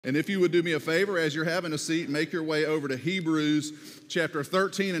And if you would do me a favor, as you're having a seat, make your way over to Hebrews chapter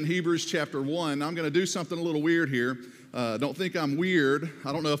 13 and Hebrews chapter 1. I'm going to do something a little weird here. Don't think I'm weird.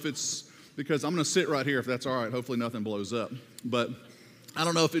 I don't know if it's because I'm going to sit right here if that's all right. Hopefully nothing blows up. But I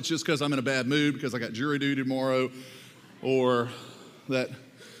don't know if it's just because I'm in a bad mood because I got jury duty tomorrow or that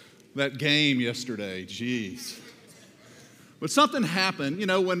game yesterday. Jeez. But something happened,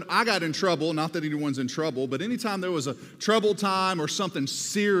 when I got in trouble, not that anyone's in trouble, but anytime there was a trouble time or something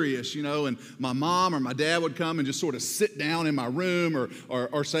serious, and my mom or my dad would come and just sort of sit down in my room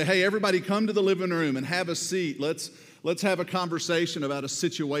or say, hey, everybody come to the living room and have a seat. Let's have a conversation about a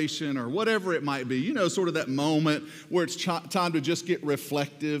situation or whatever it might be. Sort of that moment where it's time to just get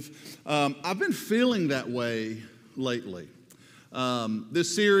reflective. I've been feeling that way lately.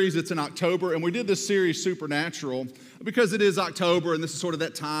 This series, it's in October, and we did this series, Supernatural, because it is October, and this is sort of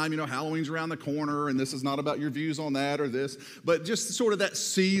that time, Halloween's around the corner, and this is not about your views on that or this, but just sort of that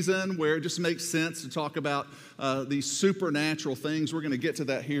season where it just makes sense to talk about these supernatural things. We're going to get to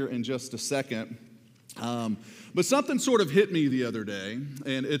that here in just a second. But something sort of hit me the other day,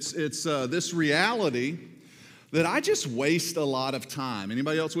 and it's this reality that I just waste a lot of time.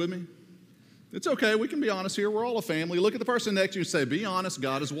 Anybody else with me? It's okay. We can be honest here. We're all a family. Look at the person next to you and say, be honest,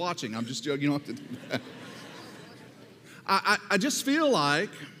 God is watching. I'm just joking. You don't have to do that. I just feel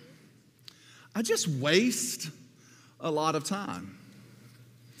like I just waste a lot of time.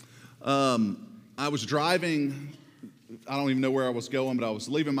 I was driving. I don't even know where I was going, but I was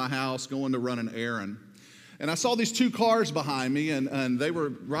leaving my house, going to run an errand. And I saw these two cars behind me, and they were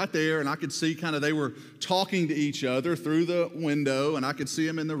right there, and I could see they were talking to each other through the window, and I could see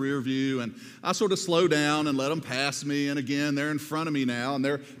them in the rear view, and I sort of slowed down and let them pass me, and again, they're in front of me now, and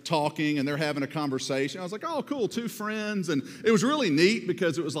they're talking, and they're having a conversation. I was like, oh, cool, two friends, and it was really neat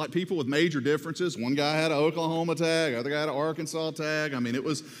because it was like people with major differences. One guy had an Oklahoma tag, the other guy had an Arkansas tag. I mean, it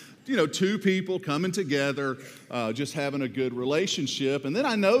was two people coming together, just having a good relationship. And then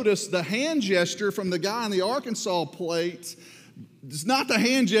I noticed the hand gesture from the guy on the Arkansas plate is not the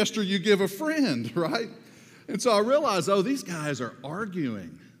hand gesture you give a friend, right? And so I realized, these guys are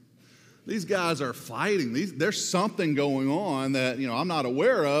arguing. These guys are fighting. There's something going on that, I'm not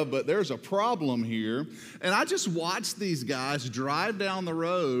aware of, but there's a problem here. And I just watched these guys drive down the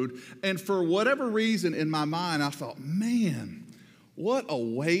road, and for whatever reason in my mind, I thought, man, what a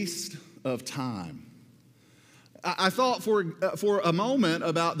waste of time. I thought for a moment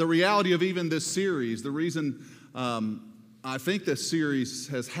about the reality of even this series. The reason I think this series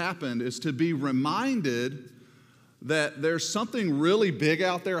has happened is to be reminded that there's something really big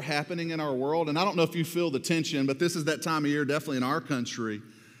out there happening in our world. And I don't know if you feel the tension, but this is that time of year, definitely in our country,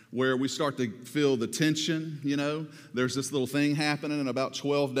 where we start to feel the tension, There's this little thing happening in about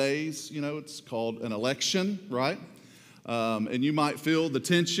 12 days, It's called an election, right? And you might feel the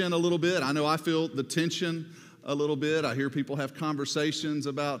tension a little bit. I know I feel the tension a little bit. I hear people have conversations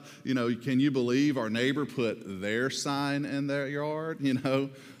about, can you believe our neighbor put their sign in their yard?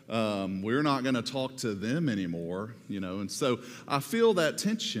 We're not going to talk to them anymore, And so I feel that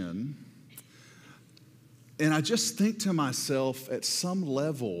tension. And I just think to myself, at some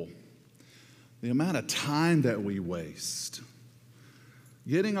level, the amount of time that we waste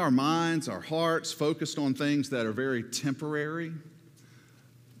getting our minds, our hearts focused on things that are very temporary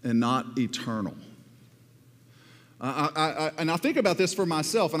and not eternal. And I think about this for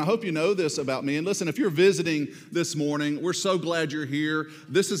myself, and I hope you know this about me. And listen, if you're visiting this morning, we're so glad you're here.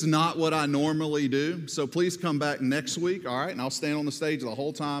 This is not what I normally do, so please come back next week, all right? And I'll stand on the stage the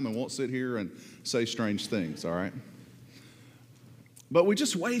whole time and won't sit here and say strange things, all right? But we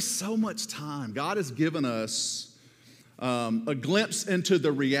just waste so much time. God has given us a glimpse into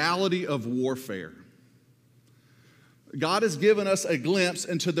the reality of warfare. God has given us a glimpse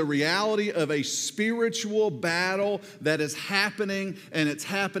into the reality of a spiritual battle that is happening, and it's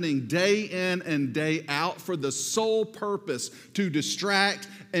happening day in and day out for the sole purpose to distract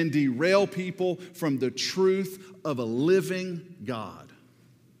and derail people from the truth of a living God.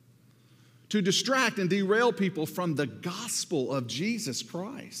 To distract and derail people from the gospel of Jesus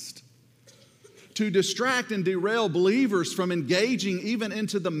Christ. To distract and derail believers from engaging even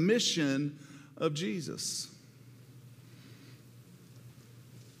into the mission of Jesus.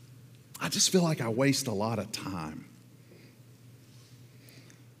 I just feel like I waste a lot of time.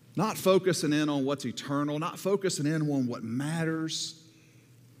 Not focusing in on what's eternal, not focusing in on what matters.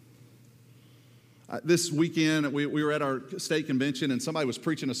 This weekend, we were at our state convention, and somebody was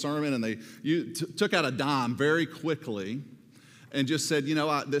preaching a sermon, and they took out a dime very quickly. and just said,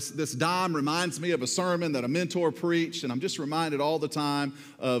 this dime reminds me of a sermon that a mentor preached, and I'm just reminded all the time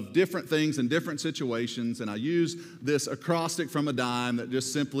of different things in different situations, and I use this acrostic from a dime that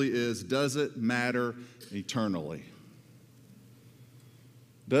just simply is, does it matter eternally?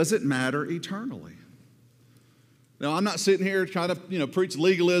 Does it matter eternally? Now, I'm not sitting here trying to, preach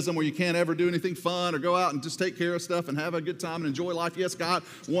legalism where you can't ever do anything fun or go out and just take care of stuff and have a good time and enjoy life. Yes, God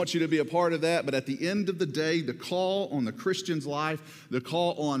wants you to be a part of that, but at the end of the day, the call on the Christian's life, the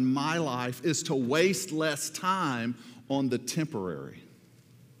call on my life is to waste less time on the temporary.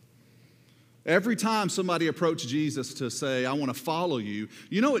 Every time somebody approached Jesus to say, I want to follow you,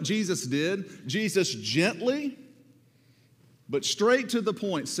 you know what Jesus did? Jesus gently, but straight to the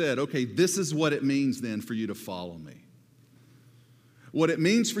point said, okay, this is what it means then for you to follow me. What it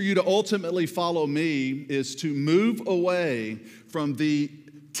means for you to ultimately follow me is to move away from the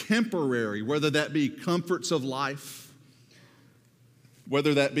temporary, whether that be comforts of life,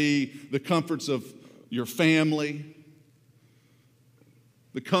 whether that be the comforts of your family,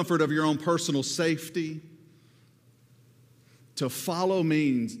 the comfort of your own personal safety. To follow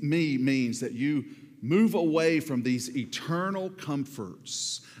me means that you move away from these eternal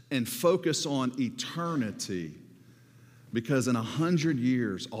comforts and focus on eternity, because in 100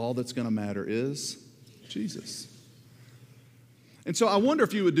 years, all that's going to matter is Jesus. And so I wonder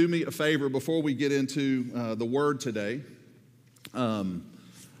if you would do me a favor before we get into the Word today.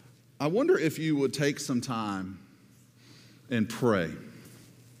 I wonder if you would take some time and pray.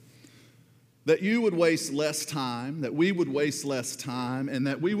 That you would waste less time, that we would waste less time, and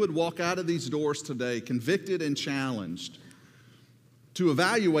that we would walk out of these doors today convicted and challenged to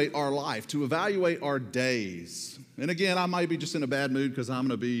evaluate our life, to evaluate our days. And again, I might be just in a bad mood because I'm going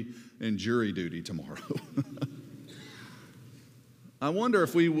to be in jury duty tomorrow. I wonder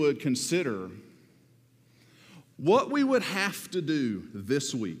if we would consider what we would have to do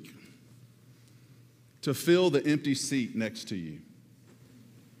this week to fill the empty seat next to you.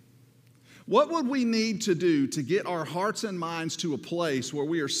 What would we need to do to get our hearts and minds to a place where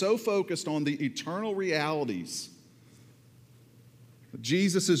we are so focused on the eternal realities?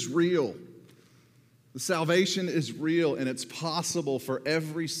 Jesus is real. The salvation is real, and it's possible for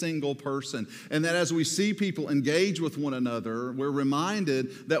every single person. And that as we see people engage with one another, we're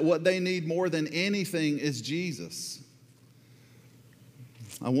reminded that what they need more than anything is Jesus.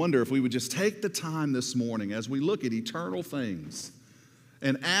 I wonder if we would just take the time this morning as we look at eternal things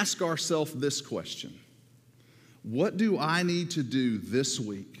and ask ourselves this question: what do I need to do this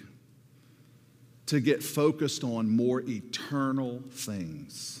week to get focused on more eternal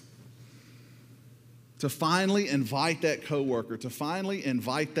things? To finally invite that coworker, to finally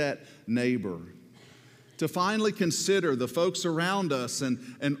invite that neighbor, to finally consider the folks around us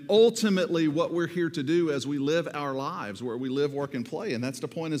and ultimately what we're here to do as we live our lives, where we live, work, and play. And that's to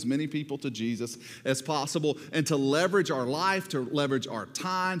point as many people to Jesus as possible, and to leverage our life, to leverage our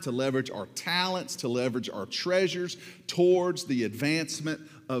time, to leverage our talents, to leverage our treasures towards the advancement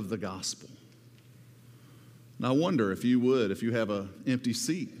of the gospel. And I wonder if you would, if you have an empty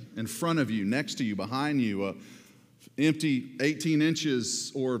seat in front of you, next to you, behind you, empty 18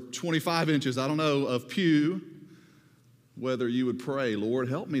 inches or 25 inches, I don't know, of pew, whether you would pray, Lord,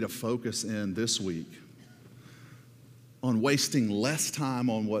 help me to focus in this week on wasting less time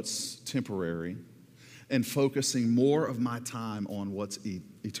on what's temporary and focusing more of my time on what's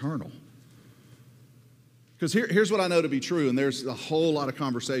eternal. Because here's what I know to be true, and there's a whole lot of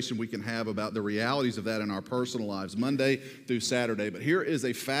conversation we can have about the realities of that in our personal lives, Monday through Saturday. But here is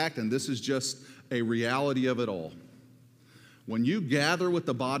a fact, and this is just a reality of it all. When you gather with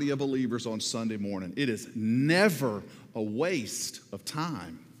the body of believers on Sunday morning, it is never a waste of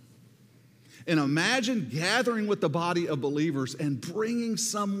time. And imagine gathering with the body of believers and bringing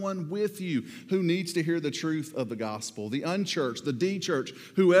someone with you who needs to hear the truth of the gospel. The unchurched, the de-church,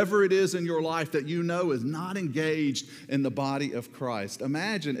 whoever it is in your life that you know is not engaged in the body of Christ.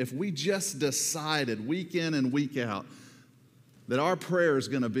 Imagine if we just decided week in and week out that our prayer is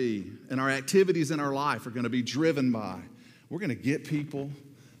going to be, and our activities in our life are going to be driven by, we're going to get people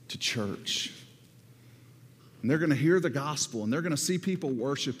to church. And they're going to hear the gospel, and they're going to see people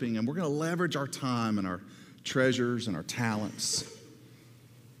worshiping, and we're going to leverage our time and our treasures and our talents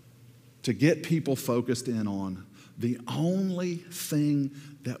to get people focused in on the only thing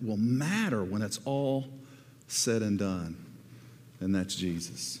that will matter when it's all said and done, and that's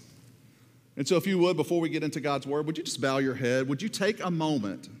Jesus. And so if you would, before we get into God's Word, would you just bow your head? Would you take a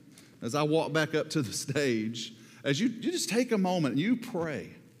moment as I walk back up to the stage, as you just take a moment and you pray.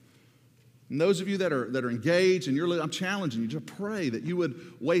 And those of you that are engaged and I'm challenging you to pray that you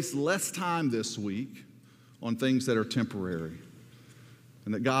would waste less time this week on things that are temporary.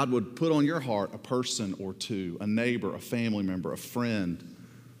 And that God would put on your heart a person or two, a neighbor, a family member, a friend,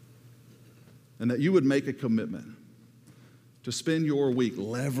 and that you would make a commitment to spend your week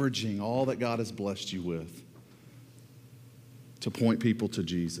leveraging all that God has blessed you with to point people to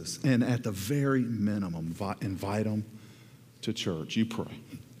Jesus. And at the very minimum, invite them to church. You pray.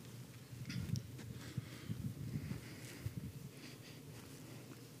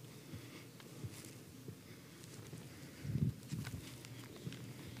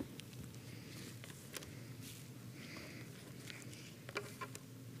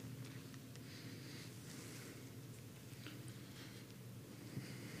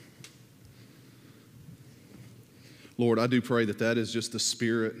 Lord, I do pray that that is just the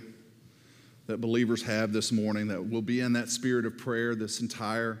spirit that believers have this morning, that we'll be in that spirit of prayer this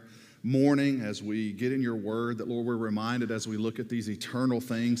entire morning as we get in your word, that, Lord, we're reminded as we look at these eternal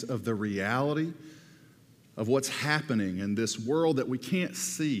things of the reality of what's happening in this world that we can't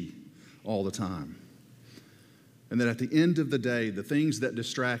see all the time. And that at the end of the day, the things that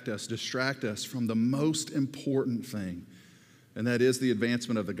distract us from the most important thing, and that is the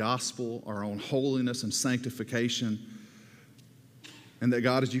advancement of the gospel, our own holiness and sanctification. And that,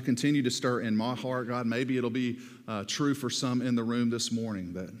 God, as you continue to stir in my heart, God, maybe it'll be true for some in the room this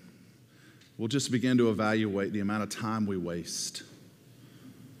morning, that we'll just begin to evaluate the amount of time we waste,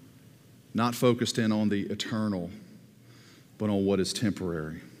 not focused in on the eternal, but on what is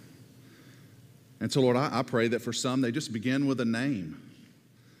temporary. And so, Lord, I pray that for some, they just begin with a name.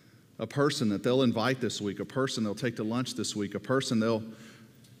 A person that they'll invite this week, a person they'll take to lunch this week, a person they'll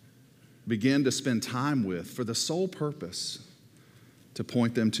begin to spend time with for the sole purpose to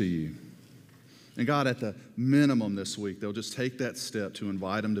point them to you. And God, at the minimum this week, they'll just take that step to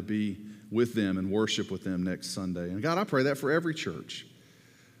invite them to be with them and worship with them next Sunday. And God, I pray that for every church,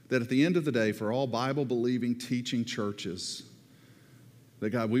 that at the end of the day, for all Bible-believing, teaching churches,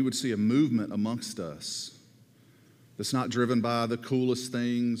 that, God, we would see a movement amongst us that's not driven by the coolest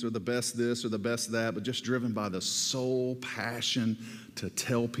things or the best this or the best that, but just driven by the sole passion to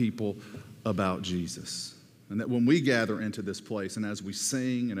tell people about Jesus. And that when we gather into this place and as we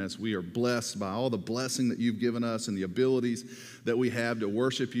sing and as we are blessed by all the blessing that you've given us and the abilities that we have to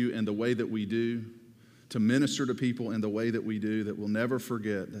worship you in the way that we do, to minister to people in the way that we do, that we'll never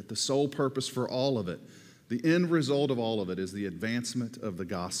forget that the sole purpose for all of it, the end result of all of it, is the advancement of the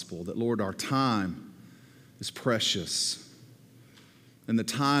gospel. That, Lord, our time is precious. And the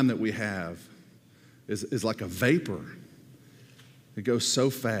time that we have is like a vapor. It goes so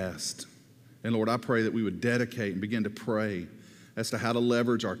fast. And Lord, I pray that we would dedicate and begin to pray as to how to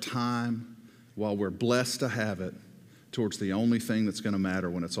leverage our time while we're blessed to have it towards the only thing that's going to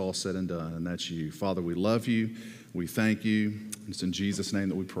matter when it's all said and done, and that's you. Father, we love you. We thank you. It's in Jesus' name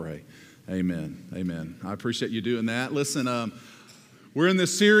that we pray. Amen. Amen. I appreciate you doing that. Listen, we're in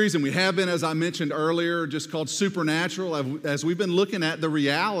this series, and we have been, as I mentioned earlier, just called Supernatural, as we've been looking at the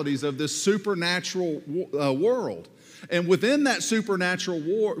realities of this supernatural world. And within that supernatural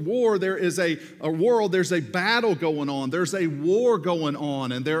war, there is a world, there's a battle going on, there's a war going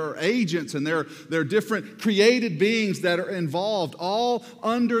on, and there are agents and there are different created beings that are involved, all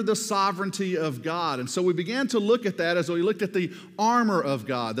under the sovereignty of God. And so we began to look at that as we looked at the armor of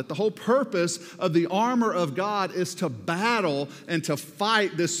God, that the whole purpose of the armor of God is to battle and to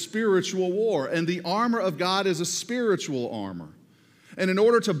fight this spiritual war. And the armor of God is a spiritual armor. And in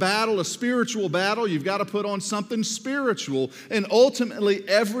order to battle a spiritual battle, you've got to put on something spiritual. And ultimately,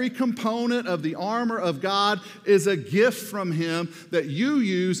 every component of the armor of God is a gift from Him that you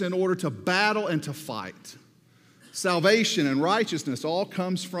use in order to battle and to fight. Salvation and righteousness all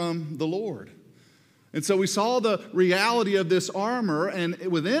comes from the Lord. And so we saw the reality of this armor, and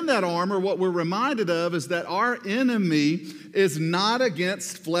within that armor, what we're reminded of is that our enemy is not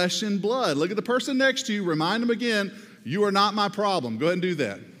against flesh and blood. Look at the person next to you, remind them again, you are not my problem. Go ahead and do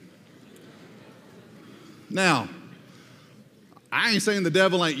that. Now, I ain't saying the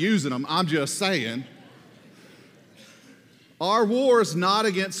devil ain't using them. I'm just saying our war is not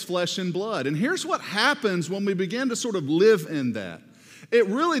against flesh and blood. And here's what happens when we begin to sort of live in that. It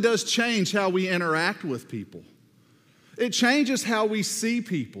really does change how we interact with people. It changes how we see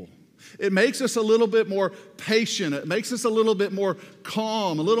people. It makes us a little bit more patient. It makes us a little bit more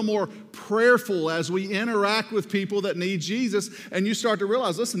calm, a little more prayerful as we interact with people that need Jesus. And you start to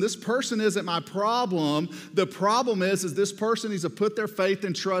realize, listen, this person isn't my problem. The problem is this person needs to put their faith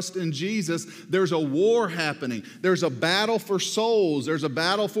and trust in Jesus. There's a war happening. There's a battle for souls. There's a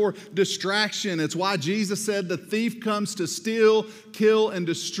battle for distraction. It's why Jesus said the thief comes to steal, kill, and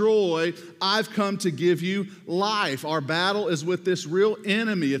destroy. I've come to give you life. Our battle is with this real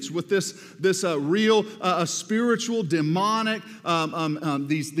enemy. It's with this real spiritual, demonic,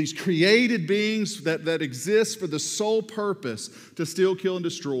 these created beings that exist for the sole purpose to steal, kill, and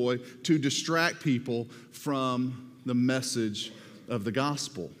destroy, to distract people from the message of the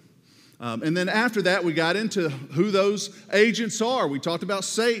gospel. And then after that, we got into who those agents are. We talked about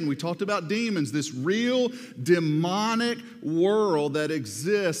Satan. We talked about demons, this real demonic world that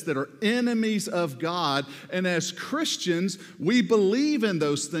exists that are enemies of God. And as Christians, we believe in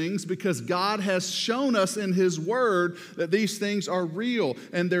those things because God has shown us in His Word that these things are real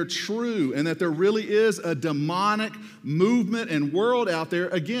and they're true and that there really is a demonic movement and world out there,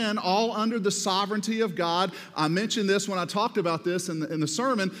 again, all under the sovereignty of God. I mentioned this when I talked about this in the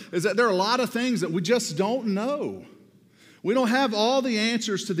sermon, is that there are a lot of things that we just don't know. We don't have all the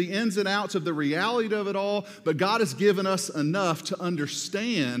answers to the ins and outs of the reality of it all, but God has given us enough to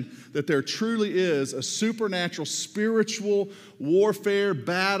understand that there truly is a supernatural, spiritual warfare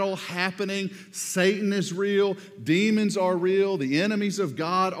battle happening. Satan is real, demons are real, the enemies of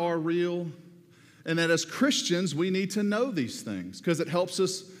God are real, and that as Christians, we need to know these things because it helps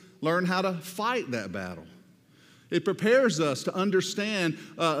us learn how to fight that battle. It prepares us to understand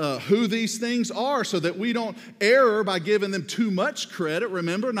who these things are so that we don't err by giving them too much credit.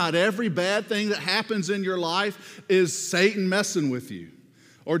 Remember, not every bad thing that happens in your life is Satan messing with you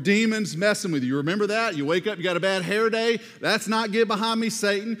or demons messing with you. Remember that? You wake up, you got a bad hair day. That's not get behind me,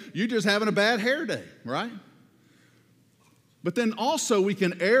 Satan. You're just having a bad hair day, right? But then also we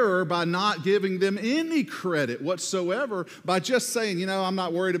can err by not giving them any credit whatsoever by just saying, I'm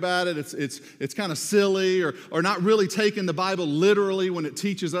not worried about it. It's kind of silly or not really taking the Bible literally when it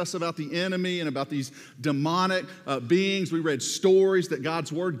teaches us about the enemy and about these demonic beings. We read stories that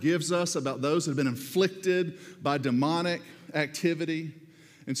God's Word gives us about those that have been inflicted by demonic activity.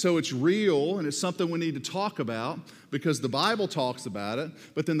 And so it's real and it's something we need to talk about because the Bible talks about it.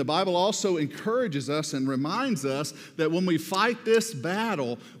 But then the Bible also encourages us and reminds us that when we fight this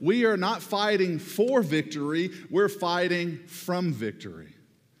battle, we are not fighting for victory, we're fighting from victory.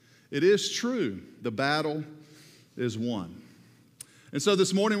 It is true, the battle is won. And so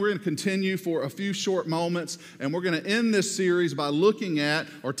this morning we're going to continue for a few short moments and we're going to end this series by looking at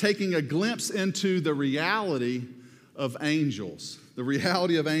or taking a glimpse into the reality of angels. The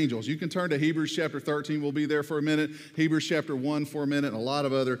reality of angels. You can turn to Hebrews chapter 13. We'll be there for a minute. Hebrews chapter 1 for a minute and a lot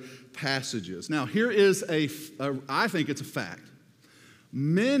of other passages. Now, here is I think it's a fact.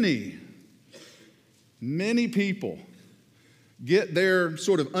 Many people get their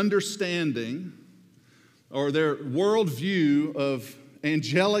sort of understanding or their worldview of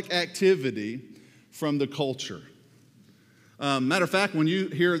angelic activity from the culture. Matter of fact, when you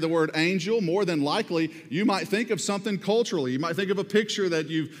hear the word angel, more than likely, you might think of something culturally. You might think of a picture that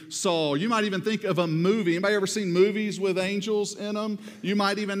you saw. You might even think of a movie. Anybody ever seen movies with angels in them? You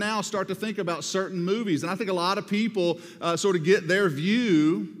might even now start to think about certain movies. And I think a lot of people sort of get their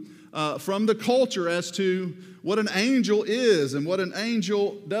view from the culture as to what an angel is and what an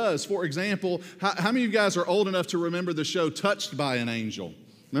angel does. For example, how many of you guys are old enough to remember the show Touched by an Angel?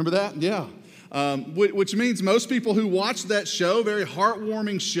 Remember that? Yeah. Which means most people who watch that show, very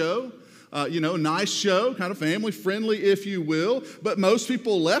heartwarming show, nice show, kind of family friendly, if you will. But most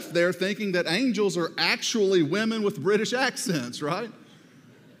people left there thinking that angels are actually women with British accents, right?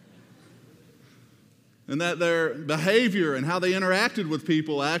 And that their behavior and how they interacted with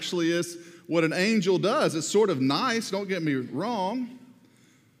people actually is what an angel does. It's sort of nice, don't get me wrong,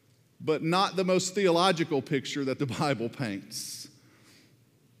 but not the most theological picture that the Bible paints.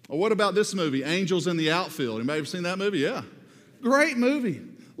 Or what about this movie, Angels in the Outfield? Anybody ever seen that movie? Yeah. Great movie.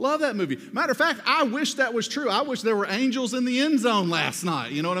 Love that movie. Matter of fact, I wish that was true. I wish there were angels in the end zone last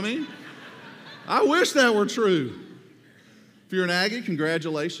night. You know what I mean? I wish that were true. If you're an Aggie,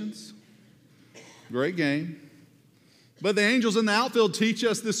 congratulations. Great game. But the angels in the outfield teach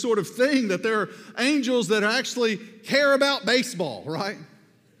us this sort of thing, that there are angels that actually care about baseball, right?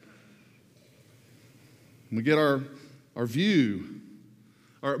 We get our view.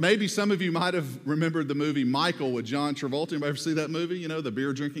 Or maybe some of you might have remembered the movie Michael with John Travolta. Anybody ever see that movie? The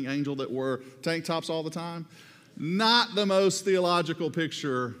beer-drinking angel that wore tank tops all the time? Not the most theological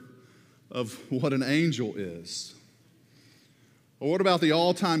picture of what an angel is. Or what about the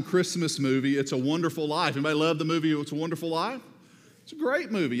all-time Christmas movie, It's a Wonderful Life? Anybody love the movie It's a Wonderful Life? It's a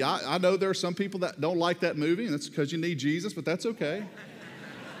great movie. I know there are some people that don't like that movie, and it's because you need Jesus, but that's okay.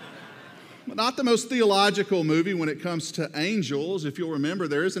 But not the most theological movie when it comes to angels. If you'll remember,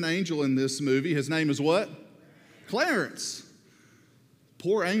 there is an angel in this movie. His name is what? Clarence.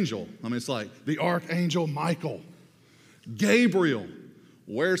 Poor angel. It's like the archangel Michael. Gabriel.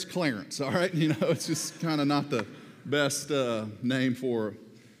 Where's Clarence? All right? It's just kind of not the best name for.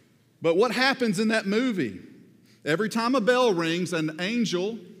 But what happens in that movie? Every time a bell rings, an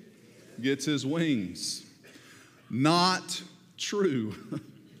angel gets his wings. Not true.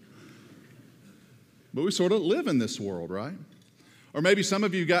 But we sort of live in this world, right? Or maybe some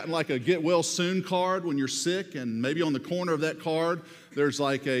of you gotten like a get well soon card when you're sick, and maybe on the corner of that card, there's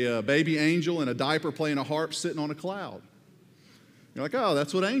like a baby angel in a diaper playing a harp sitting on a cloud. You're like, oh,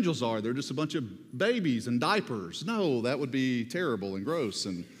 that's what angels are. They're just a bunch of babies in diapers. No, that would be terrible and gross,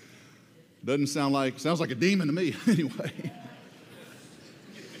 and sounds like a demon to me anyway.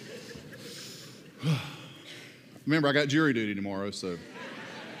 Remember, I got jury duty tomorrow, so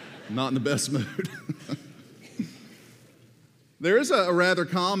I'm not in the best mood. There is a rather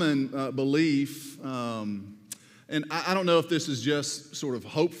common belief, and I don't know if this is just sort of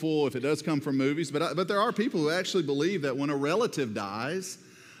hopeful, if it does come from movies, but there are people who actually believe that when a relative dies,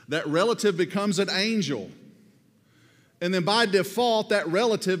 that relative becomes an angel. And then by default, that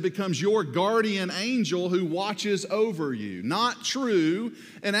relative becomes your guardian angel who watches over you. Not true,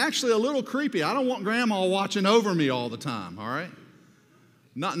 and actually a little creepy. I don't want grandma watching over me all the time, all right?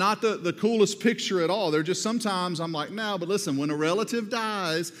 Not the coolest picture at all. They're just sometimes I'm like, no, but listen, when a relative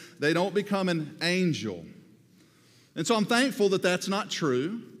dies, they don't become an angel. And so I'm thankful that that's not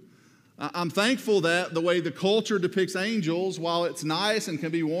true. I'm thankful that the way the culture depicts angels, while it's nice and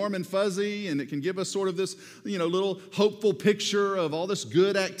can be warm and fuzzy and it can give us sort of this, little hopeful picture of all this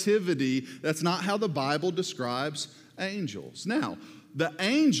good activity, that's not how the Bible describes angels. Now, the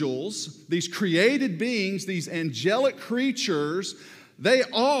angels, these created beings, these angelic creatures, they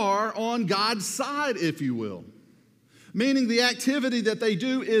are on God's side, if you will. Meaning the activity that they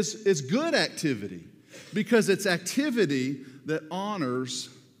do is good activity because it's activity that honors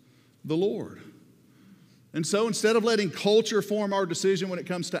the Lord. And so instead of letting culture form our decision when it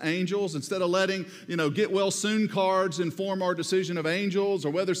comes to angels, instead of letting, get well soon cards inform our decision of angels, or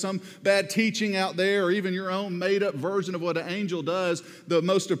whether some bad teaching out there or even your own made up version of what an angel does, the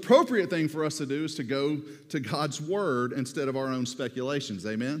most appropriate thing for us to do is to go to God's Word instead of our own speculations.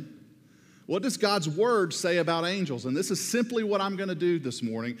 Amen? What does God's Word say about angels? And this is simply what I'm going to do this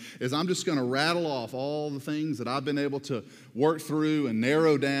morning, is I'm just going to rattle off all the things that I've been able to work through and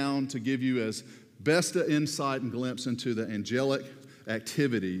narrow down to give you as best an insight and glimpse into the angelic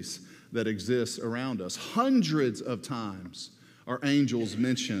activities that exist around us. Hundreds of times are angels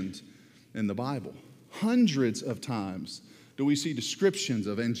mentioned in the Bible. Hundreds of times do we see descriptions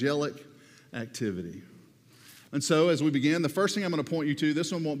of angelic activity. And so as we begin, the first thing I'm going to point you to,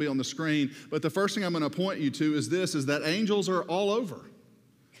 this one won't be on the screen, but the first thing I'm going to point you to is that angels are all over.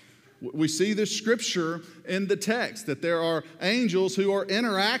 We see this scripture in the text, that there are angels who are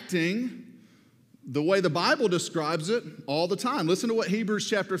interacting the way the Bible describes it all the time. Listen to what Hebrews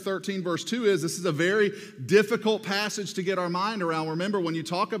chapter 13 verse 2 is. This is a very difficult passage to get our mind around. Remember, when you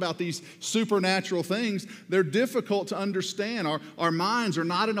talk about these supernatural things, they're difficult to understand. Our minds are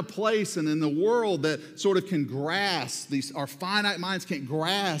not in a place and in the world that sort of can grasp our finite minds can't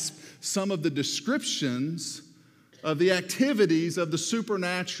grasp some of the descriptions of the activities of the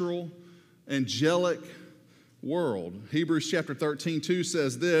supernatural, angelic world. Hebrews chapter 13:2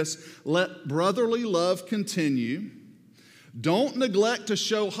 says this: let brotherly love continue. Don't neglect to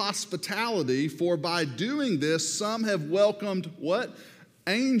show hospitality, for by doing this, some have welcomed what?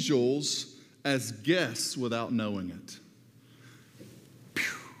 Angels as guests without knowing it.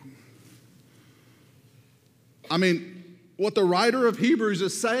 Pew. I mean, what the writer of Hebrews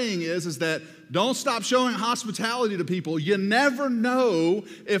is saying is that don't stop showing hospitality to people. You never know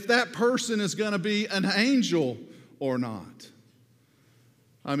if that person is going to be an angel or not.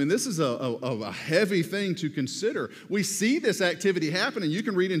 I mean, this is a heavy thing to consider. We see this activity happening. You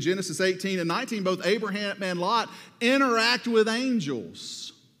can read in Genesis 18 and 19, both Abraham and Lot interact with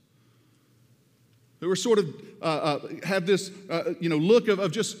angels who are sort of, have this, look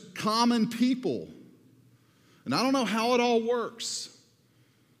of just common people. And I don't know how it all works.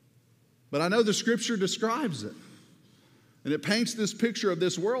 But I know the scripture describes it. And it paints this picture of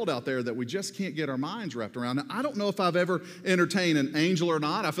this world out there that we just can't get our minds wrapped around. Now, I don't know if I've ever entertained an angel or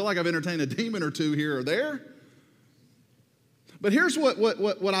not. I feel like I've entertained a demon or two here or there. But here's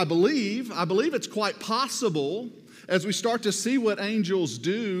what I believe. I believe it's quite possible, as we start to see what angels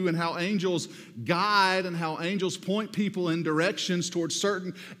do and how angels guide and how angels point people in directions towards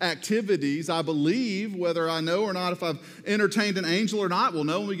certain activities. I believe, whether I know or not if I've entertained an angel or not, we'll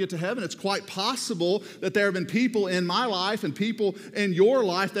know when we get to heaven. It's quite possible that there have been people in my life and people in your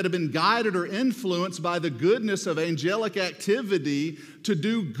life that have been guided or influenced by the goodness of angelic activity to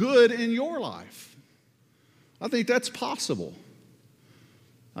do good in your life. I think that's possible.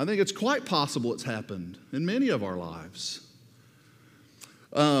 I think it's quite possible it's happened in many of our lives.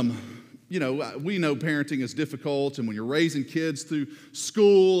 we know parenting is difficult, and when you're raising kids through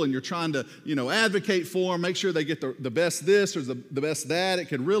school and you're trying to, advocate for them, make sure they get the best this or the best that, it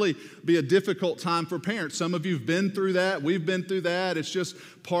can really be a difficult time for parents. Some of you have been through that. We've been through that. It's just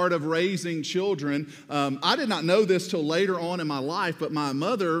part of raising children. I did not know this till later on in my life, but my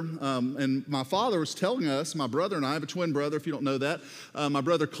mother and my father was telling us, my brother and I have a twin brother, if you don't know that, my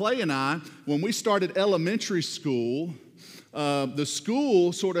brother Clay and I, when we started elementary school, the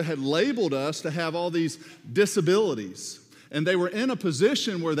school sort of had labeled us to have all these disabilities. And they were in a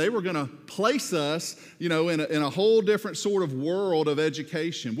position where they were going to place us, in a whole different sort of world of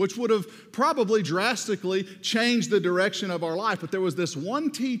education, which would have probably drastically changed the direction of our life. But there was this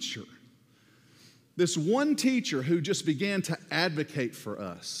one teacher who just began to advocate for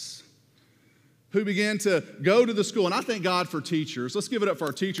us, who began to go to the school. And I thank God for teachers. Let's give it up for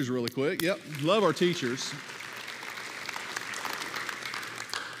our teachers really quick. Yep, love our teachers.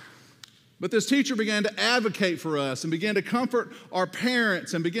 But this teacher began to advocate for us and began to comfort our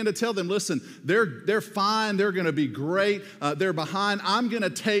parents and began to tell them, listen, they're fine, they're going to be great, they're behind. I'm going to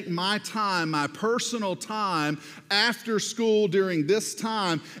take my time, my personal time after school during this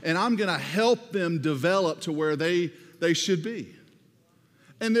time, and I'm going to help them develop to where they should be.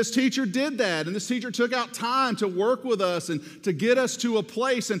 And this teacher did that, and this teacher took out time to work with us and to get us to a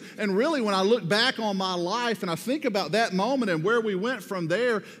place. And really, when I look back on my life and I think about that moment and where we went from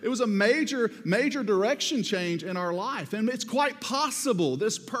there, it was a major, major direction change in our life. And it's quite possible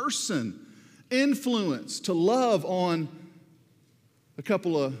this person influenced to love on a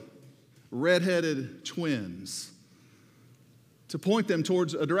couple of redheaded twins, to point them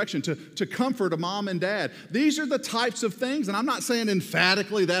towards a direction, to comfort a mom and dad. These are the types of things, and I'm not saying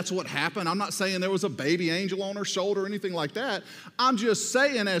emphatically that's what happened. I'm not saying there was a baby angel on her shoulder or anything like that. I'm just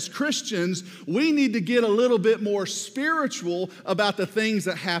saying as Christians, we need to get a little bit more spiritual about the things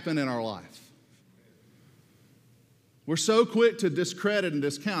that happen in our life. We're so quick to discredit and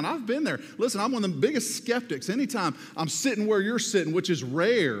discount. I've been there. Listen, I'm one of the biggest skeptics. Anytime I'm sitting where you're sitting, which is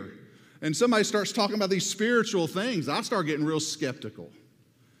rare, and somebody starts talking about these spiritual things, I start getting real skeptical.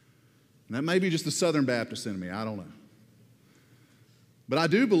 And that may be just the Southern Baptist in me, I don't know. But I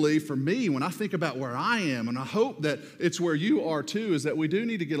do believe for me, when I think about where I am, and I hope that it's where you are too, is that we do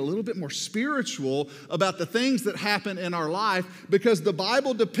need to get a little bit more spiritual about the things that happen in our life, because the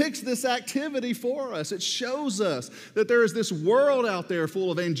Bible depicts this activity for us. It shows us that there is this world out there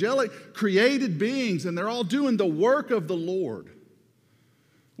full of angelic created beings, and they're all doing the work of the Lord,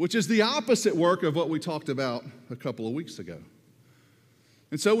 which is the opposite work of what we talked about a couple of weeks ago.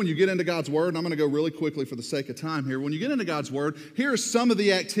 And so when you get into God's Word, and I'm going to go really quickly for the sake of time here. When you get into God's Word, here are some of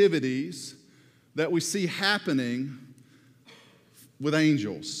the activities that we see happening with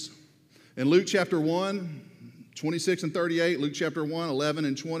angels. In Luke chapter 1, 26 and 38, Luke chapter 1, 11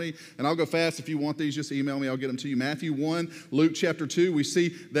 and 20. And I'll go fast. If you want these, just email me. I'll get them to you. Matthew 1, Luke chapter 2, we see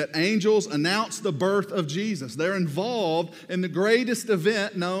that angels announce the birth of Jesus. They're involved in the greatest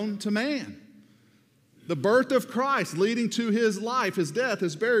event known to man. The birth of Christ, leading to his life, his death,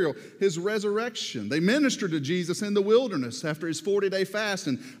 his burial, his resurrection. They ministered to Jesus in the wilderness after his 40-day fast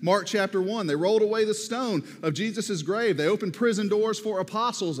in Mark chapter 1. They rolled away the stone of Jesus' grave. They opened prison doors for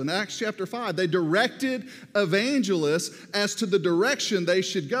apostles in Acts chapter 5. They directed evangelists as to the direction they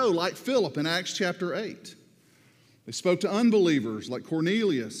should go, like Philip in Acts chapter 8. They spoke to unbelievers like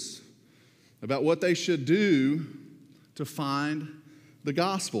Cornelius about what they should do to find the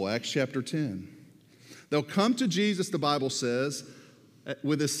gospel, Acts chapter 10. They'll come to Jesus, the Bible says,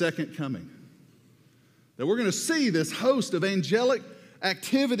 with his second coming. That we're going to see this host of angelic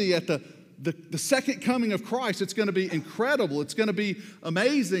activity at the second coming of Christ. It's going to be incredible. It's going to be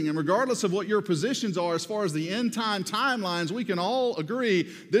amazing. And regardless of what your positions are as far as the end time timelines, we can all agree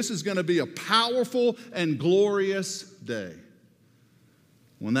this is going to be a powerful and glorious day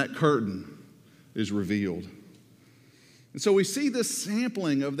when that curtain is revealed. And so we see this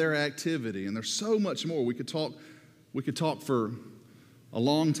sampling of their activity, and there's so much more. We could talk for a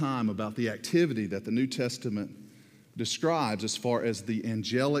long time about the activity that the New Testament describes as far as the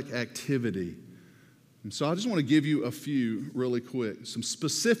angelic activity. And so I just want to give you a few really quick, some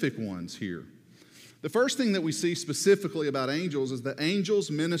specific ones here. The first thing that we see specifically about angels is that angels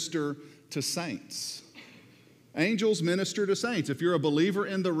minister to saints. Angels minister to saints. If you're a believer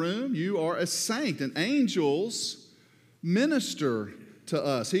in the room, you are a saint, and angels minister to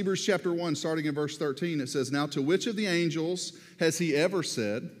us. Hebrews chapter 1, starting in verse 13, it says, "Now to which of the angels has he ever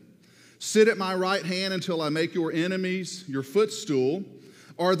said, 'Sit at my right hand until I make your enemies your footstool'?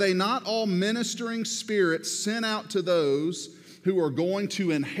 Are they not all ministering spirits sent out to those who are going to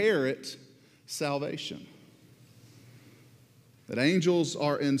inherit salvation?" That angels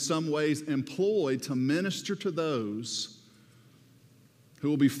are in some ways employed to minister to those who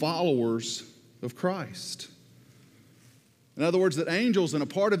will be followers of Christ. In other words, that angels, and a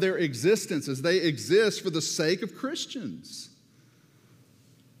part of their existence is they exist for the sake of Christians,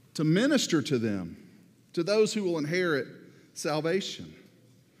 to minister to them, to those who will inherit salvation.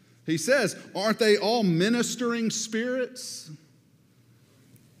 He says, aren't they all ministering spirits?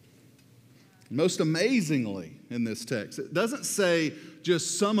 Most amazingly in this text, it doesn't say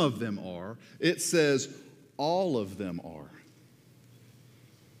just some of them are, it says all of them are.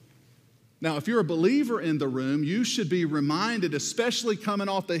 Now, if you're a believer in the room, you should be reminded, especially coming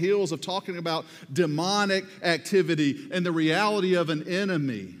off the heels of talking about demonic activity and the reality of an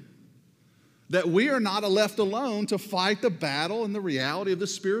enemy, that we are not left alone to fight the battle and the reality of the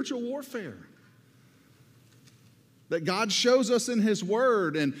spiritual warfare that God shows us in His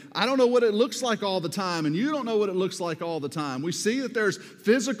Word. And I don't know what it looks like all the time, and you don't know what it looks like all the time. We see that there's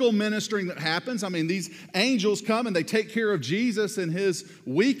physical ministering that happens. I mean, these angels come and they take care of Jesus in His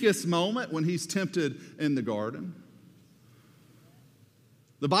weakest moment when He's tempted in the garden.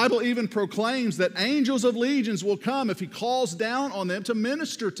 The Bible even proclaims that angels of legions will come if He calls down on them to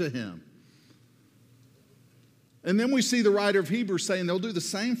minister to Him. And then we see the writer of Hebrews saying they'll do the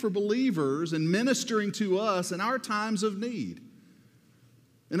same for believers and ministering to us in our times of need.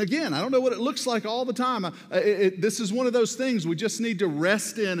 And again, I don't know what it looks like all the time. This is one of those things we just need to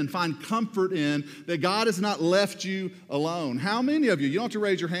rest in and find comfort in, that God has not left you alone. How many of you don't have to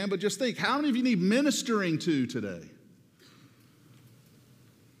raise your hand, but just think, how many of you need ministering to today?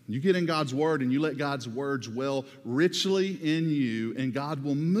 You get in God's Word and you let God's Word dwell richly in you, and God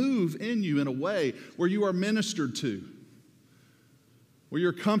will move in you in a way where you are ministered to, where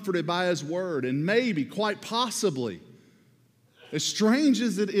you're comforted by His Word, and maybe, quite possibly, as strange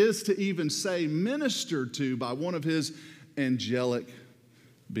as it is to even say, ministered to by one of His angelic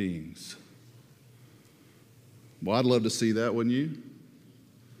beings. Well, I'd love to see that, wouldn't you?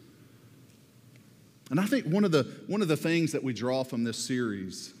 And I think one of the things that we draw from this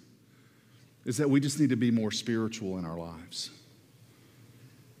series is that we just need to be more spiritual in our lives.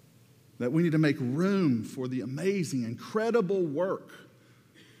 That we need to make room for the amazing, incredible work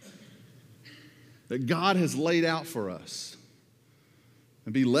that God has laid out for us,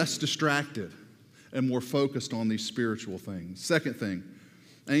 and be less distracted and more focused on these spiritual things. Second thing,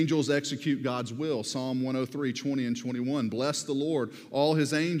 angels execute God's will. Psalm 103, 20 and 21. Bless the Lord, all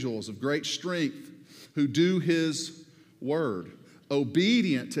His angels of great strength, who do His word,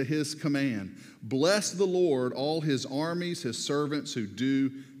 obedient to His command. Bless the Lord, all His armies, His servants who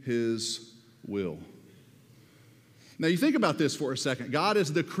do His will. Now you think about this for a second. God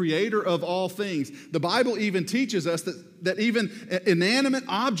is the creator of all things. The Bible even teaches us that even inanimate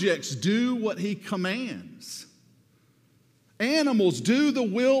objects do what He commands. Animals do the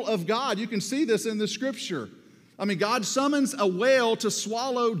will of God. You can see this in the Scripture. I mean, God summons a whale to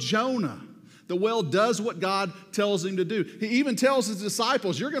swallow Jonah. The whale does what God tells him to do. He even tells His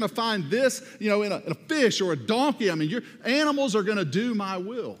disciples, you're going to find this, in a fish or a donkey. I mean, your animals are going to do my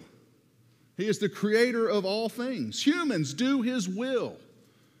will. He is the creator of all things. Humans do His will.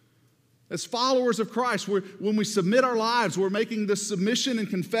 As followers of Christ, when we submit our lives, we're making this submission and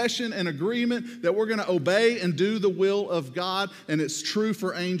confession and agreement that we're going to obey and do the will of God, and it's true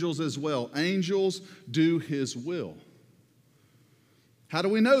for angels as well. Angels do His will. How do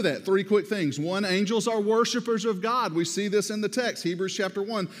we know that? Three quick things. One, angels are worshipers of God. We see this in the text, Hebrews chapter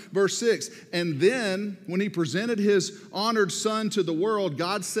 1, verse 6. And then, when He presented His honored Son to the world,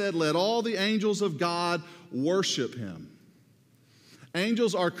 God said, let all the angels of God worship Him.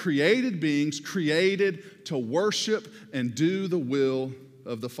 Angels are created beings, created to worship and do the will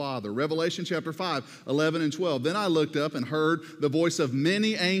of the Father. Revelation chapter 5, 11 and 12. Then I looked up and heard the voice of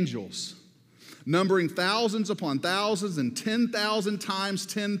many angels, numbering thousands upon thousands and 10,000 times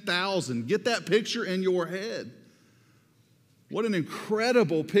 10,000. Get that picture in your head. What an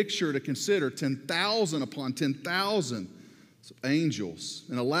incredible picture to consider. 10,000 upon 10,000 angels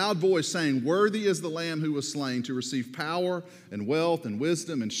in a loud voice saying, worthy is the Lamb who was slain to receive power and wealth and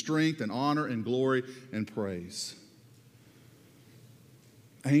wisdom and strength and honor and glory and praise.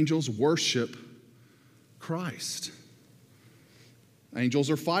 Angels worship Christ. Angels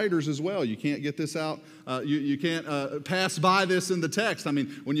are fighters as well. You can't get this out. You can't pass by this in the text. I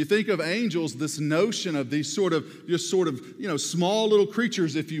mean, when you think of angels, this notion of these sort of small little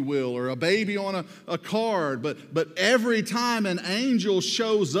creatures, if you will, or a baby on a card. But every time an angel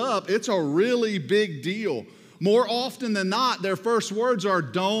shows up, it's a really big deal. More often than not, their first words are,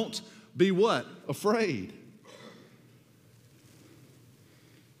 don't be what? Afraid.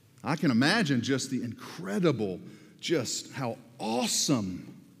 I can imagine just the incredible, just how awesome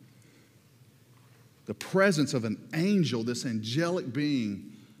the presence of an angel, this angelic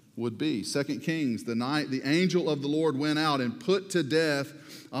being, would be. 2 Kings, the night the angel of the Lord went out and put to death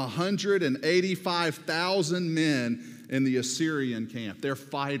 185,000 men in the Assyrian camp. They're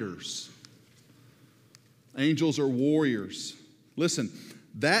fighters. Angels are warriors. Listen,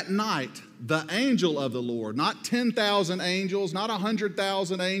 that night, the angel of the Lord, not 10,000 angels, not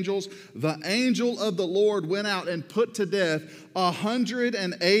 100,000 angels, the angel of the Lord went out and put to death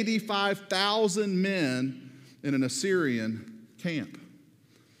 185,000 men in an Assyrian camp.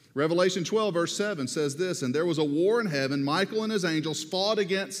 Revelation 12, verse 7 says this, and there was a war in heaven. Michael and his angels fought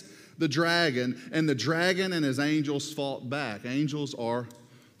against the dragon, and the dragon and his angels fought back. Angels are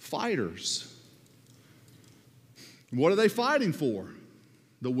fighters. What are they fighting for?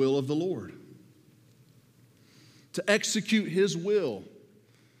 The will of the Lord. To execute His will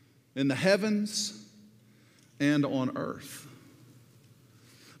in the heavens and on earth.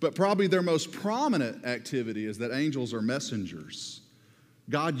 But probably their most prominent activity is that angels are messengers.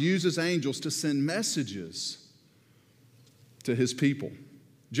 God uses angels to send messages to His people.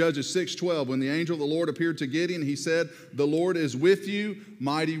 Judges 6:12, when the angel of the Lord appeared to Gideon, he said, "The Lord is with you,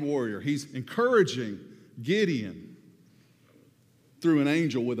 mighty warrior." He's encouraging Gideon through an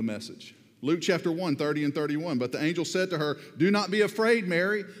angel with a message. Luke chapter 1, 30 and 31. But the angel said to her, "Do not be afraid,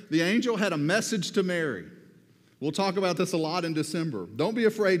 Mary." The angel had a message to Mary. We'll talk about this a lot in December. "Don't be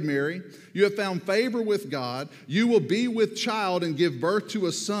afraid, Mary. You have found favor with God. You will be with child and give birth to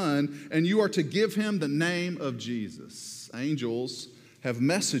a son, and you are to give him the name of Jesus." Angels have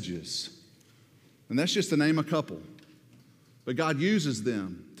messages. And that's just to name a couple. But God uses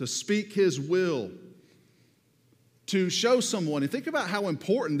them to speak His will, to show someone. And think about how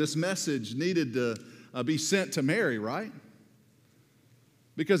important this message needed to be sent to Mary, right?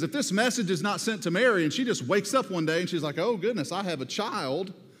 Because if this message is not sent to Mary and she just wakes up one day and she's like, "Oh goodness, I have a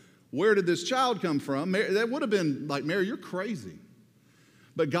child. Where did this child come from?" That would have been like, "Mary, you're crazy."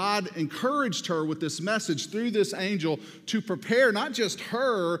 But God encouraged her with this message through this angel to prepare not just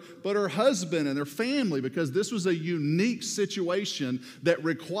her, but her husband and their family, because this was a unique situation that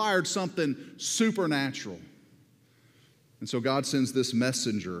required something supernatural. And so God sends this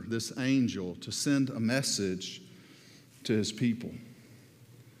messenger, this angel, to send a message to His people.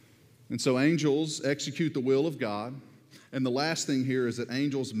 And so angels execute the will of God. And the last thing here is that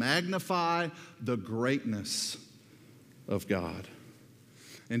angels magnify the greatness of God.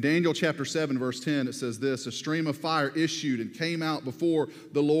 In Daniel chapter 7, verse 10, it says this, "A stream of fire issued and came out before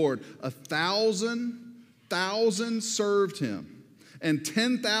the Lord. 1,000,000 served Him, and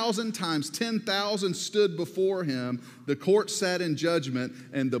 10,000 times 10,000 stood before Him. The court sat in judgment,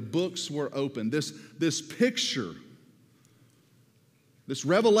 and the books were opened." This picture, this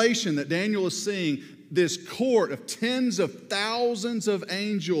revelation that Daniel is seeing, this court of tens of thousands of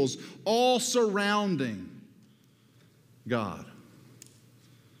angels all surrounding God,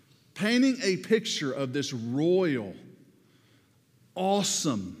 painting a picture of this royal,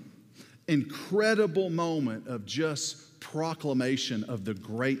 awesome, incredible moment of just proclamation of the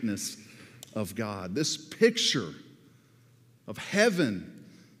greatness of God. This picture of heaven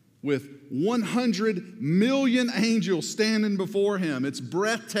with 100 million angels standing before Him. It's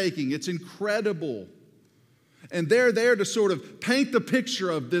breathtaking. It's incredible. And they're there to sort of paint the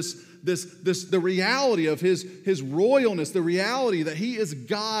picture of the reality of his royalness, the reality that He is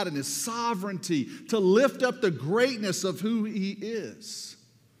God and His sovereignty, to lift up the greatness of who He is.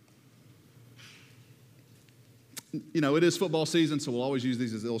 You know, it is football season, so we'll always use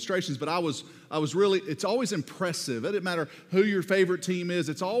these as illustrations, but I was really, it's always impressive. It doesn't matter who your favorite team is,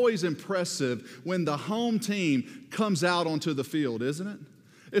 it's always impressive when the home team comes out onto the field, isn't it?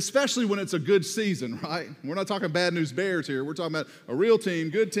 Especially when it's a good season, right? We're not talking Bad News Bears here. We're talking about a real team,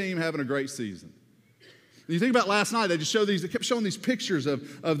 good team, having a great season. And you think about last night, they kept showing these pictures of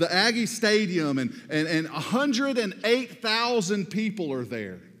the Aggie Stadium, and 108,000 people are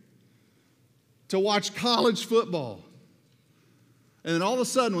there to watch college football. And then all of a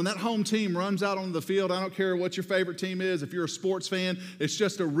sudden, when that home team runs out onto the field, I don't care what your favorite team is, if you're a sports fan, it's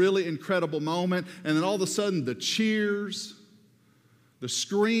just a really incredible moment. And then all of a sudden, the cheers, the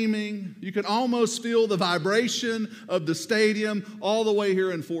screaming, you can almost feel the vibration of the stadium all the way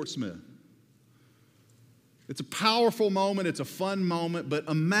here in Fort Smith. It's a powerful moment, it's a fun moment, but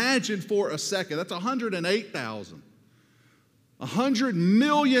imagine for a second, that's 108,000. 100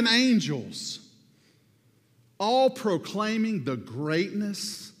 million angels, all proclaiming the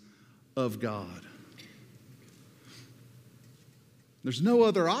greatness of God. There's no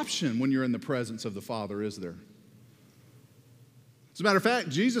other option when you're in the presence of the Father, is there? As a matter of fact,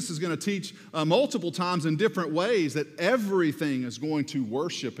 Jesus is going to teach multiple times in different ways that everything is going to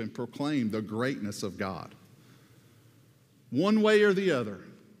worship and proclaim the greatness of God. One way or the other.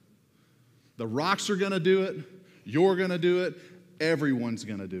 The rocks are going to do it. You're going to do it. Everyone's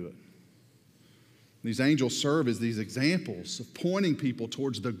going to do it. These angels serve as these examples of pointing people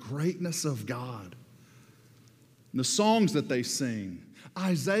towards the greatness of God. And the songs that they sing.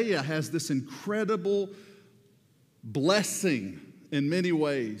 Isaiah has this incredible blessing in many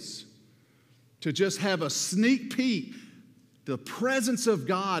ways to just have a sneak peek, the presence of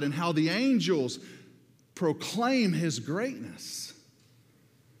God and how the angels proclaim His greatness.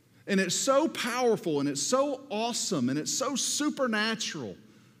 And it's so powerful and it's so awesome and it's so supernatural.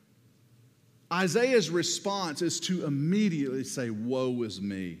 Isaiah's response is to immediately say, "Woe is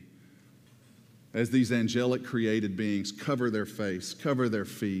me," as these angelic created beings cover their face, cover their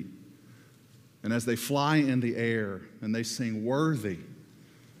feet, and as they fly in the air and they sing, "Worthy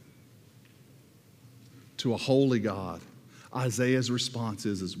to a holy God," Isaiah's response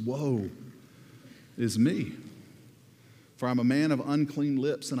is "Woe is me. For I'm a man of unclean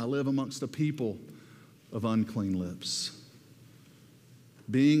lips, and I live amongst a people of unclean lips."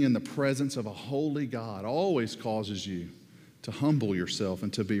 Being in the presence of a holy God always causes you to humble yourself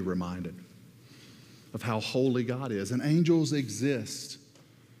and to be reminded of how holy God is. And angels exist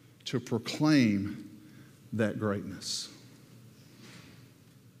to proclaim that greatness.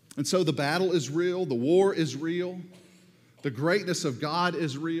 And so the battle is real, the war is real, the greatness of God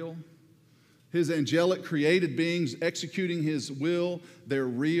is real. His angelic created beings executing His will, they're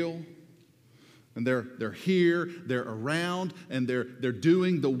real. And they're here, they're around, and they're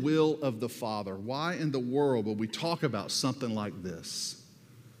doing the will of the Father. Why in the world would we talk about something like this?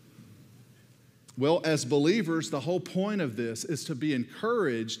 Well, as believers, the whole point of this is to be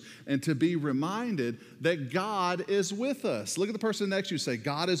encouraged and to be reminded that God is with us. Look at the person next to you and say,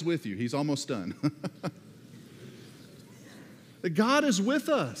 "God is with you." He's almost done. That God is with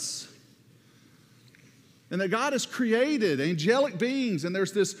us. And that God has created angelic beings, and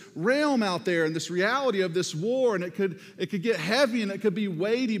there's this realm out there and this reality of this war, and it could get heavy and it could be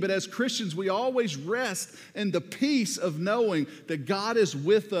weighty, but as Christians, we always rest in the peace of knowing that God is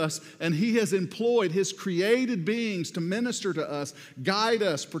with us and He has employed His created beings to minister to us, guide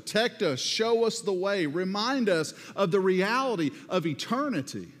us, protect us, show us the way, remind us of the reality of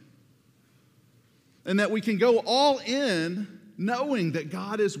eternity. And that we can go all in knowing that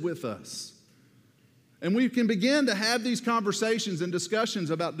God is with us. And we can begin to have these conversations and discussions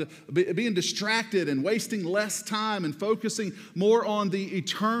about being distracted and wasting less time and focusing more on the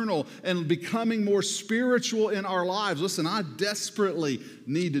eternal and becoming more spiritual in our lives. Listen, I desperately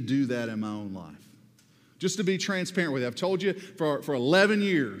need to do that in my own life. Just to be transparent with you, I've told you for 11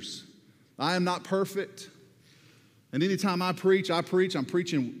 years, I am not perfect. And anytime I'm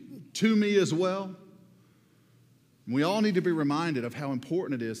preaching to me as well. We all need to be reminded of how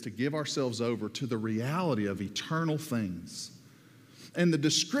important it is to give ourselves over to the reality of eternal things. And the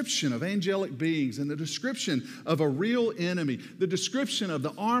description of angelic beings and the description of a real enemy, the description of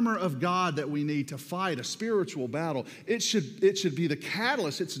the armor of God that we need to fight a spiritual battle, it should be the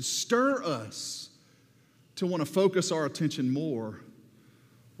catalyst. It should stir us to want to focus our attention more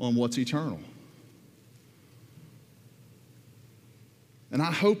on what's eternal. And I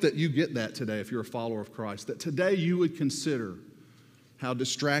hope that you get that today if you're a follower of Christ, that today you would consider how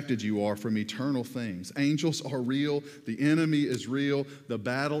distracted you are from eternal things. Angels are real. The enemy is real. The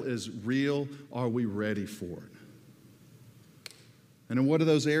battle is real. Are we ready for it? And then what are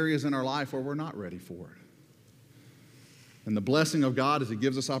those areas in our life where we're not ready for it? And the blessing of God is it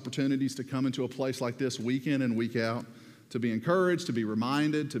gives us opportunities to come into a place like this week in and week out, to be encouraged, to be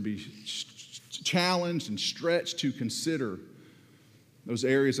reminded, to be challenged and stretched to consider those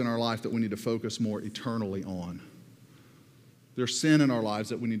areas in our life that we need to focus more eternally on. There's sin in our lives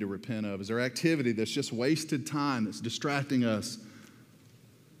that we need to repent of. Is there activity that's just wasted time that's distracting us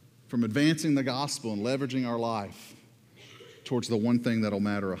from advancing the gospel and leveraging our life towards the one thing that'll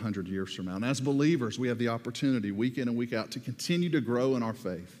matter 100 years from now? And as believers, we have the opportunity week in and week out to continue to grow in our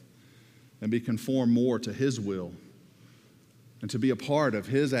faith and be conformed more to His will and to be a part of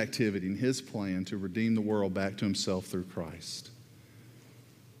His activity and His plan to redeem the world back to Himself through Christ.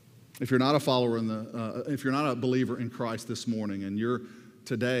 If you're not a follower if you're not a believer in Christ this morning and you're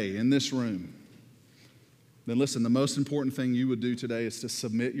today in this room, then listen, the most important thing you would do today is to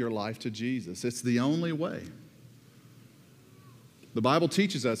submit your life to Jesus. It's the only way. The Bible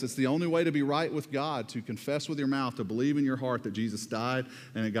teaches us it's the only way to be right with God, to confess with your mouth, to believe in your heart that Jesus died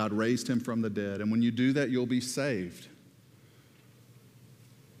and that God raised Him from the dead. And when you do that, you'll be saved.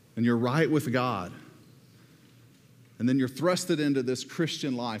 And you're right with God. And then you're thrusted into this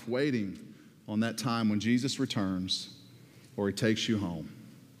Christian life waiting on that time when Jesus returns or he takes you home.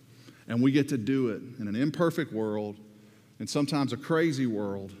 And we get to do it in an imperfect world and sometimes a crazy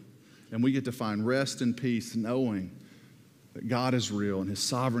world. And we get to find rest and peace knowing that God is real and his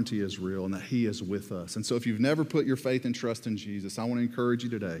sovereignty is real and that he is with us. And so if you've never put your faith and trust in Jesus, I want to encourage you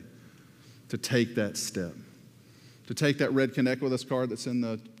today to take that step. To take that red Connect With Us card that's in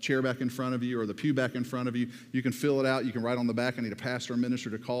the chair back in front of you or the pew back in front of you. You can fill it out. You can write on the back, I need a pastor or minister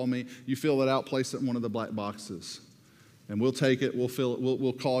to call me. You fill it out, place it in one of the black boxes. And we'll take it, we'll fill it,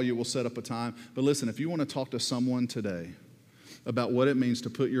 we'll call you, we'll set up a time. But listen, if you want to talk to someone today about what it means to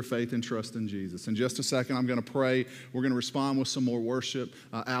put your faith and trust in Jesus. In just a second, I'm going to pray. We're going to respond with some more worship.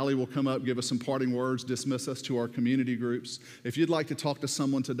 Allie will come up, give us some parting words, dismiss us to our community groups. If you'd like to talk to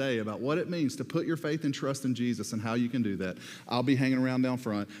someone today about what it means to put your faith and trust in Jesus and how you can do that, I'll be hanging around down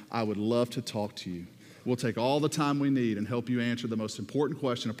front. I would love to talk to you. We'll take all the time we need and help you answer the most important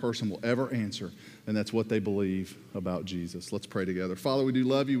question a person will ever answer, and that's what they believe about Jesus. Let's pray together. Father, we do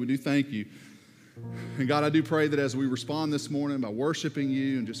love you. We do thank you. And God, I do pray that as we respond this morning by worshiping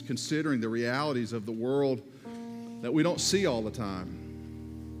you and just considering the realities of the world that we don't see all the time.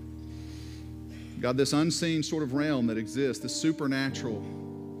 God, this unseen sort of realm that exists, this supernatural,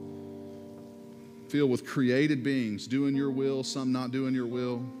 filled with created beings doing your will, some not doing your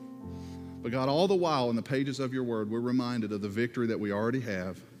will. But God, all the while in the pages of your word, we're reminded of the victory that we already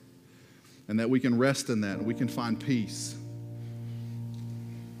have and that we can rest in that and we can find peace.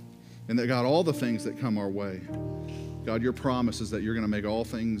 And that, God, all the things that come our way, God, your promise is that you're going to make all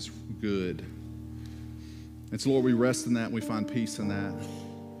things good. And so, Lord, we rest in that and we find peace in that.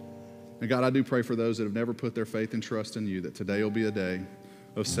 And, God, I do pray for those that have never put their faith and trust in you, that today will be a day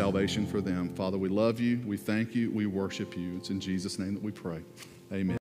of salvation for them. Father, we love you, we thank you, we worship you. It's in Jesus' name that we pray. Amen.